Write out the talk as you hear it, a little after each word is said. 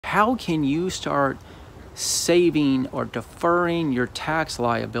how can you start saving or deferring your tax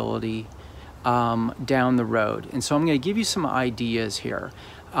liability down the road? And so I'm going to give you some ideas here,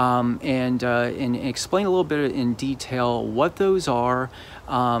 and explain a little bit in detail what those are,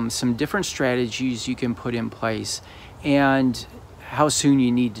 some different strategies you can put in place, and how soon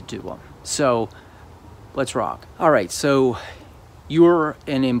you need to do them. So let's rock. All right, so you're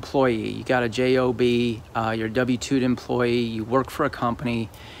an employee, you got a job, you're a W-2 employee, you work for a company,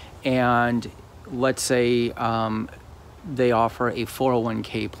 and let's say they offer a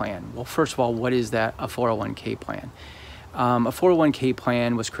 401k plan. Well, first of all, what is that, a 401k plan? A 401k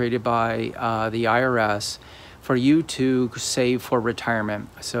plan was created by the IRS for you to save for retirement.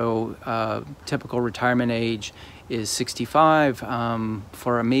 So typical retirement age is 65.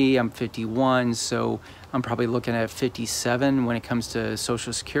 For me, I'm 51, so I'm probably looking at 57 when it comes to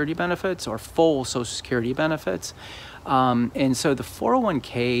Social Security benefits or full Social Security benefits. And so the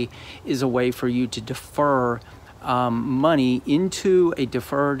 401k is a way for you to defer money into a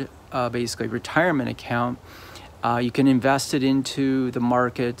deferred, basically retirement account. You can invest it into the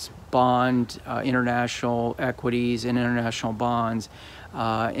markets, bond, international equities and international bonds,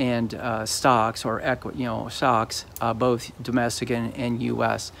 and stocks or stocks, both domestic and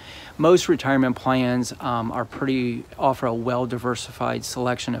U.S. Most retirement plans offer a well-diversified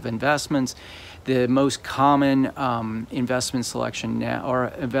selection of investments. The most common investment selection now, or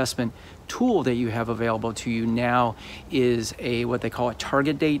investment tool that you have available to you now, is what they call a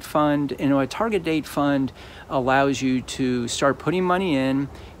target date fund. And a target date fund allows you to start putting money in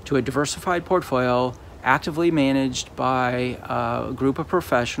to a diversified portfolio, actively managed by a group of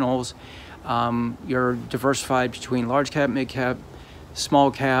professionals. You're diversified between large cap, mid cap,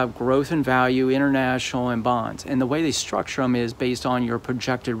 small cap, growth and value, international, and bonds. And the way they structure them is based on your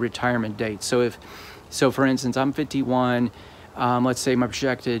projected retirement date. So for instance, I'm 51, let's say my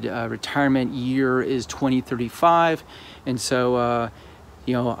projected retirement year is 2035. And so,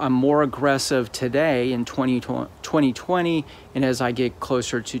 I'm more aggressive today in 2020, and as I get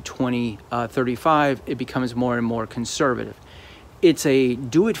closer to 2035, it becomes more and more conservative. It's a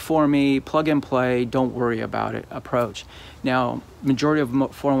do-it-for-me, plug-and-play, don't worry about it approach. Now, majority of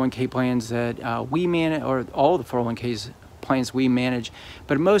 401k plans that we manage, or all the 401k plans we manage,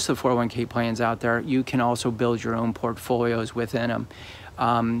 but most of the 401k plans out there, you can also build your own portfolios within them.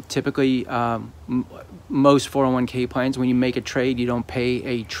 Typically, most 401k plans, when you make a trade, you don't pay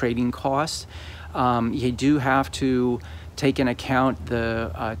a trading cost. You do have to take into account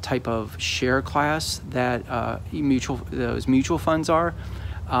the type of share class that those mutual funds are.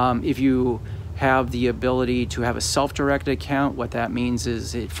 If you have the ability to have a self-directed account, what that means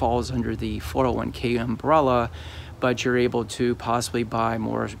is it falls under the 401k umbrella, but you're able to possibly buy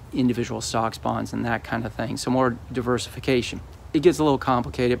more individual stocks, bonds, and that kind of thing. So more diversification. It gets a little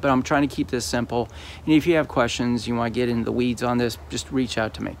complicated, but I'm trying to keep this simple. And if you have questions, you want to get into the weeds on this, just reach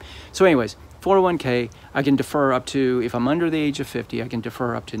out to me. So anyways, 401k, I can defer up to, if I'm under the age of 50, I can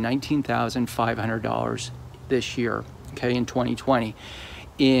defer up to $19,500 this year, okay, in 2020.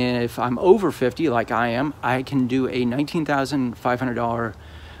 If I'm over 50, like I am, I can do a $19,500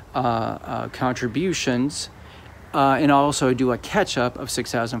 contributions, and also do a catch-up of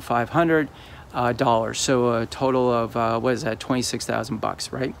 $6,500. So a total of what is that, 26,000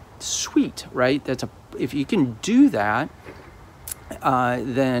 bucks, right? Sweet, right? If you can do that,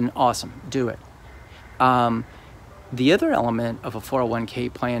 then awesome, do it. The other element of a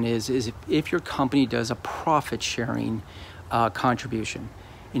 401k plan is if your company does a profit sharing contribution,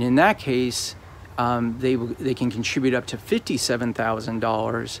 and in that case, they can contribute up to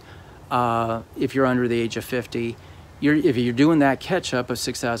 $57,000 if you're under the age of 50. If you're doing that catch up of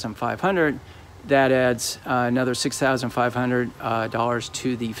 $6,500, that adds another $6,500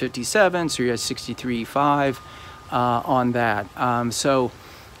 to the 57, so you're at $63,500 on that. So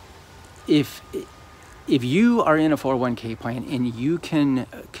if you are in a 401k plan and you can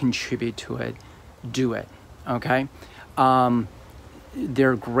contribute to it, do it, okay?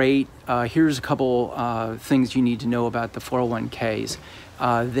 They're great. Here's a couple things you need to know about the 401ks.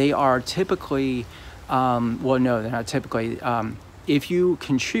 They are typically, well, no, they're not typically. If you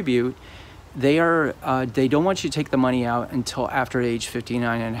contribute, they don't want you to take the money out until after age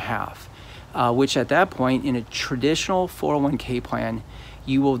 59 and a half, which at that point in a traditional 401k plan,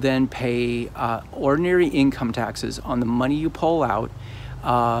 you will then pay ordinary income taxes on the money you pull out.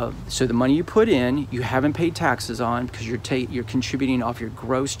 So the money you put in, you haven't paid taxes on because you're contributing off your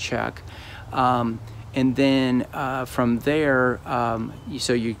gross check. And then from there,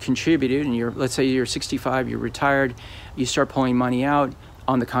 so you contributed, and let's say you're 65, you're retired, you start pulling money out.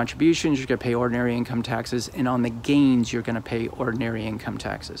 On the contributions, you're going to pay ordinary income taxes, and on the gains, you're going to pay ordinary income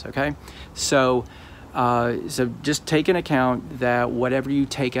taxes, okay? So just take into account that whatever you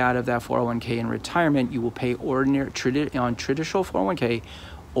take out of that 401k in retirement, you will pay on traditional 401k,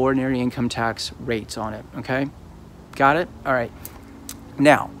 ordinary income tax rates on it, okay? Got it? All right.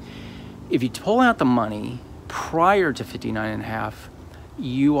 Now, if you pull out the money prior to 59.5,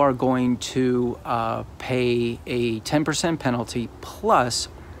 you are going to pay a 10% penalty plus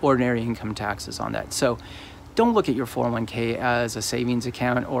ordinary income taxes on that. So don't look at your 401k as a savings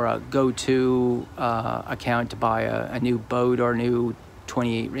account or a go-to account to buy a new boat or new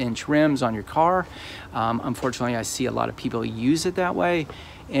 28-inch rims on your car. Unfortunately, I see a lot of people use it that way,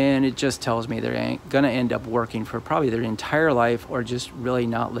 and it just tells me they're going to end up working for probably their entire life or just really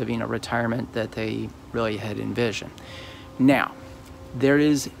not living a retirement that they really had envisioned. Now, there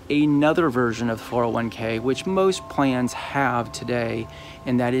is another version of 401k, which most plans have today,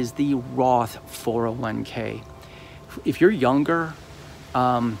 and that is the Roth 401k. If you're younger,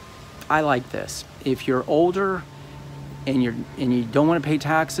 I like this. If you're older and you don't want to pay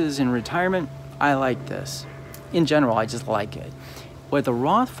taxes in retirement, I like this. In general, I just like it. What the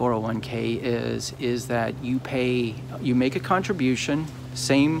Roth 401k is that you make a contribution,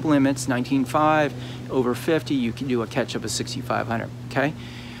 same limits, 19.5, over 50, you can do a catch-up of 6,500, okay?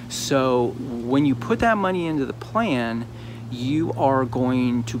 So when you put that money into the plan, you are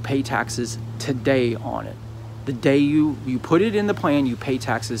going to pay taxes today on it. The day you put it in the plan, you pay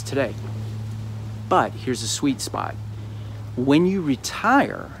taxes today. But here's a sweet spot. When you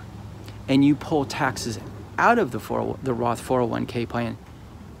retire and you pull taxes out of the Roth 401k plan,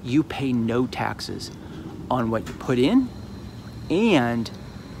 you pay no taxes on what you put in and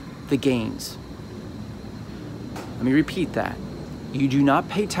the gains. Let me repeat that. You do not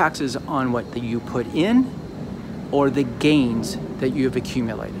pay taxes on what you put in or the gains that you have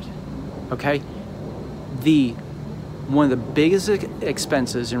accumulated, okay? One of the biggest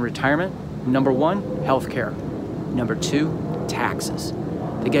expenses in retirement, number one, healthcare. Number two, taxes.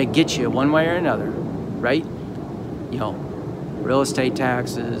 They gotta get you one way or another, right? You know, real estate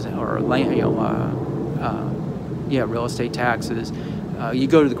taxes or real estate taxes. You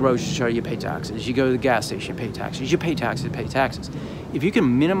go to the grocery store, you pay taxes. You go to the gas station, you pay taxes. You pay taxes. If you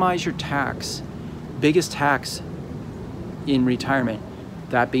can minimize your biggest tax in retirement,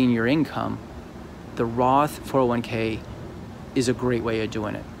 that being your income, the Roth 401k is a great way of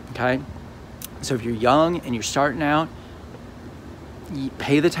doing it, okay? So if you're young and you're starting out, you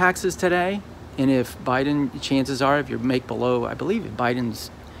pay the taxes today. And if Biden, chances are, if you make below, I believe Biden's,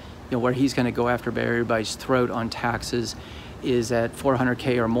 where he's going to go after everybody's throat on taxes is at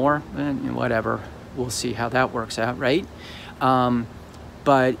 400K or more, and whatever. We'll see how that works out, right?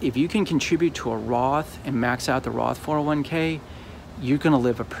 But if you can contribute to a Roth and max out the Roth 401k, you're going to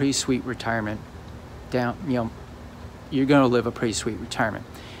live a pretty sweet retirement. You're going to live a pretty sweet retirement.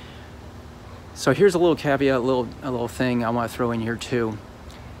 So here's a little caveat, a little thing I want to throw in here too.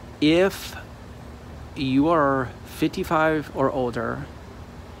 If you are 55 or older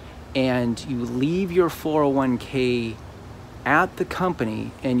and you leave your 401k at the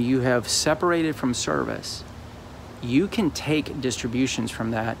company and you have separated from service, you can take distributions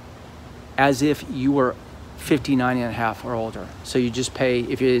from that as if you were 59 and a half or older. So you just pay,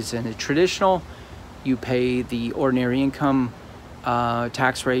 if it is in a traditional, you pay the ordinary income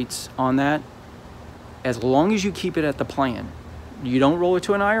tax rates on that. As long as you keep it at the plan, you don't roll it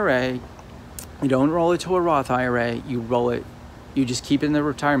to an IRA, you don't roll it to a Roth IRA, you just keep it in the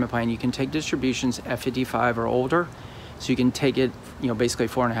retirement plan. You can take distributions at 55 or older. So you can take it, basically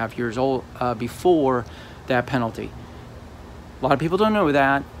 4.5 years old before that penalty. A lot of people don't know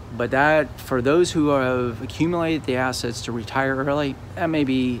that, but that, for those who have accumulated the assets to retire early, that may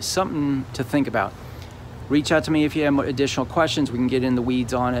be something to think about. Reach out to me if you have additional questions. We can get in the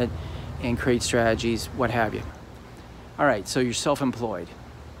weeds on it and create strategies, what have you. All right, so you're self-employed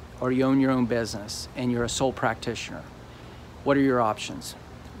or you own your own business and you're a sole practitioner. What are your options?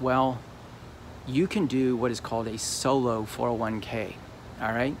 Well, you can do what is called a solo 401k,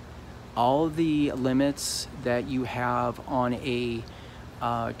 all right? All the limits that you have on a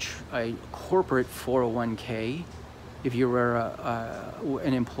corporate 401k, if you were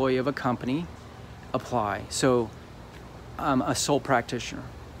an employee of a company, apply. So I'm a sole practitioner,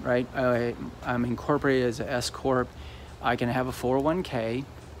 right? I'm incorporated as an S Corp. I can have a 401k,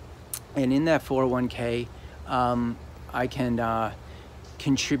 and in that 401k, I can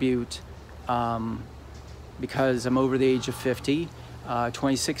contribute, because I'm over the age of 50,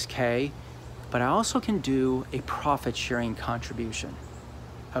 26K, but I also can do a profit sharing contribution,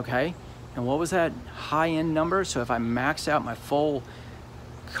 okay? And what was that high-end number? So if I max out my full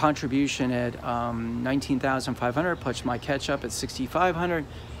contribution at 19,500 plus my catch up at 6,500.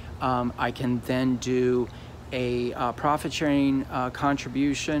 I can then do a profit sharing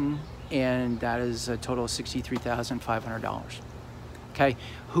contribution, and that is a total of $63,500. Okay,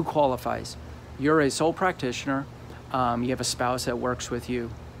 who qualifies? You're a sole practitioner. You have a spouse that works with you,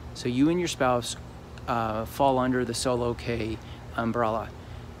 so you and your spouse fall under the solo K umbrella.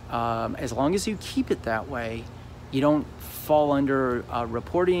 As long as you keep it that way, you don't fall under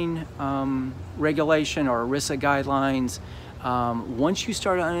reporting regulation or ERISA guidelines. Once you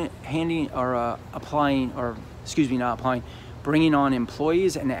start bringing on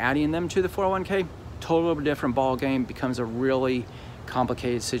employees and adding them to the 401k, totally different ball game, becomes a really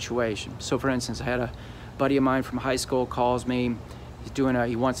complicated situation. So for instance, I had a buddy of mine from high school calls me.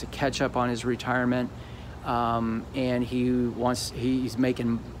 He wants to catch up on his retirement, and he's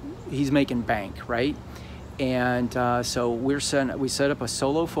making bank, right? And so we set up a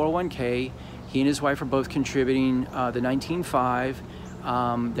solo 401k. He and his wife are both contributing the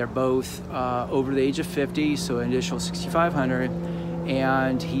 19.5. They're both over the age of 50, so an additional 6,500.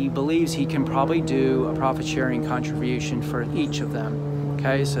 And he believes he can probably do a profit sharing contribution for each of them.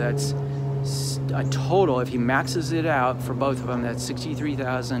 Okay, so that's a total, if he maxes it out for both of them, that's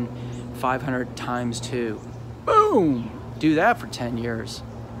 63,500 times 2. Boom! Do that for 10 years.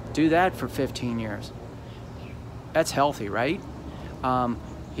 Do that for 15 years. That's healthy, right?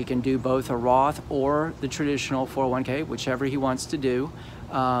 He can do both a Roth or the traditional 401k, whichever he wants to do.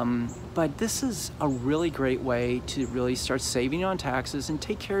 But this is a really great way to really start saving on taxes and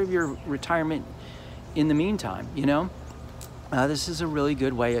take care of your retirement in the meantime, you know? This is a really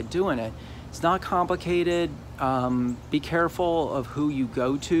good way of doing it. It's not complicated. Be careful of who you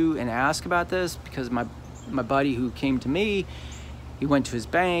go to and ask about this, because my buddy who came to me, he went to his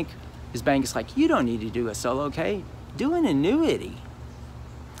bank. His bank is like, you don't need to do a solo K, do an annuity.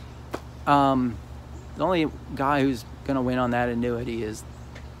 The only guy who's gonna win on that annuity is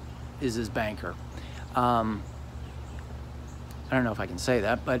his banker. I don't know if I can say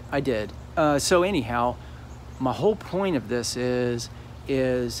that, but I did. So anyhow, my whole point of this is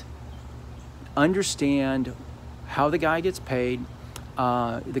understand how the guy gets paid,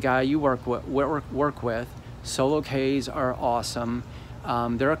 the guy you work with. Solo Ks are awesome.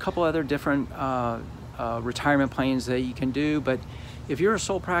 There are a couple other different retirement plans that you can do, but if you're a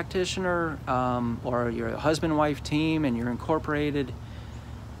sole practitioner or you're a husband-wife team and you're incorporated,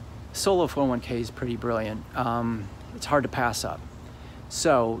 solo 401k is pretty brilliant. It's hard to pass up.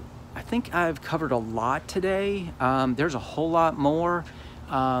 So I think I've covered a lot today. There's a whole lot more.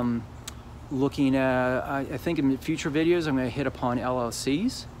 Looking at, I think in future videos, I'm going to hit upon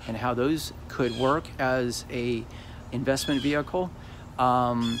LLCs and how those could work as a investment vehicle.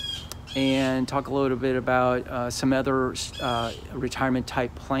 And talk a little bit about some other retirement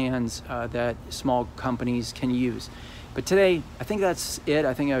type plans that small companies can use. But today, I think that's it.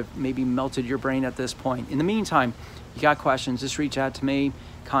 I think I've maybe melted your brain at this point. In the meantime, you got questions, just reach out to me.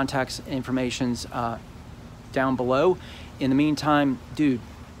 Contact information's down below. In the meantime, dude,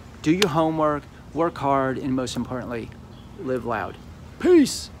 do your homework, work hard, and most importantly, live loud.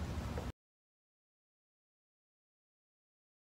 Peace.